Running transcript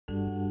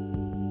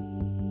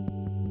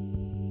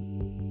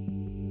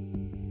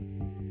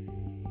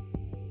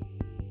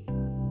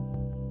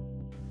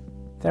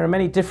There are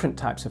many different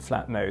types of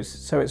flat nose,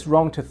 so it's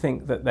wrong to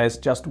think that there's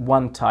just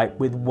one type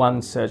with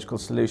one surgical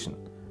solution.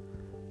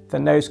 The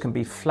nose can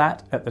be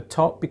flat at the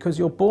top because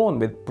you're born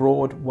with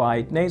broad,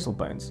 wide nasal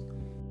bones.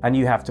 And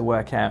you have to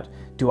work out,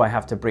 do I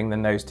have to bring the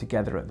nose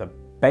together at the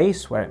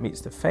base where it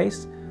meets the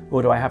face,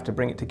 or do I have to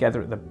bring it together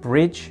at the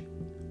bridge,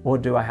 or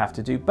do I have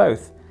to do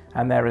both?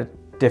 And there are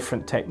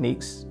different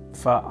techniques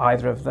for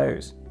either of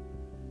those.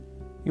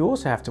 You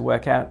also have to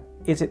work out,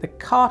 is it the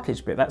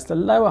cartilage bit, that's the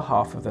lower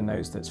half of the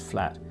nose, that's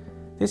flat?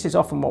 This is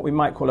often what we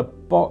might call a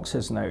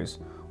boxer's nose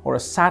or a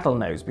saddle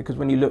nose, because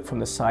when you look from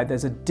the side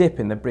there's a dip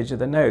in the bridge of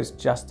the nose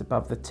just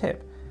above the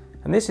tip.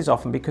 And this is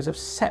often because of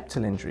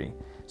septal injury.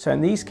 So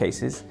in these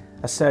cases,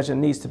 a surgeon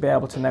needs to be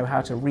able to know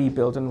how to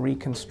rebuild and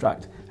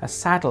reconstruct a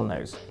saddle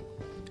nose.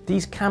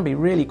 These can be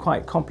really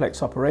quite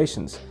complex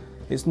operations.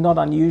 It's not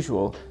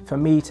unusual for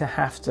me to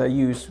have to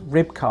use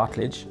rib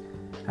cartilage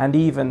and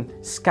even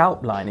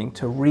scalp lining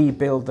to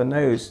rebuild the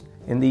nose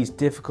in these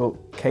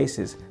difficult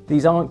cases.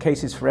 These aren't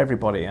cases for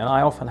everybody, and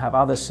I often have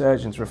other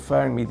surgeons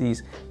referring me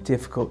these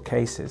difficult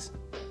cases.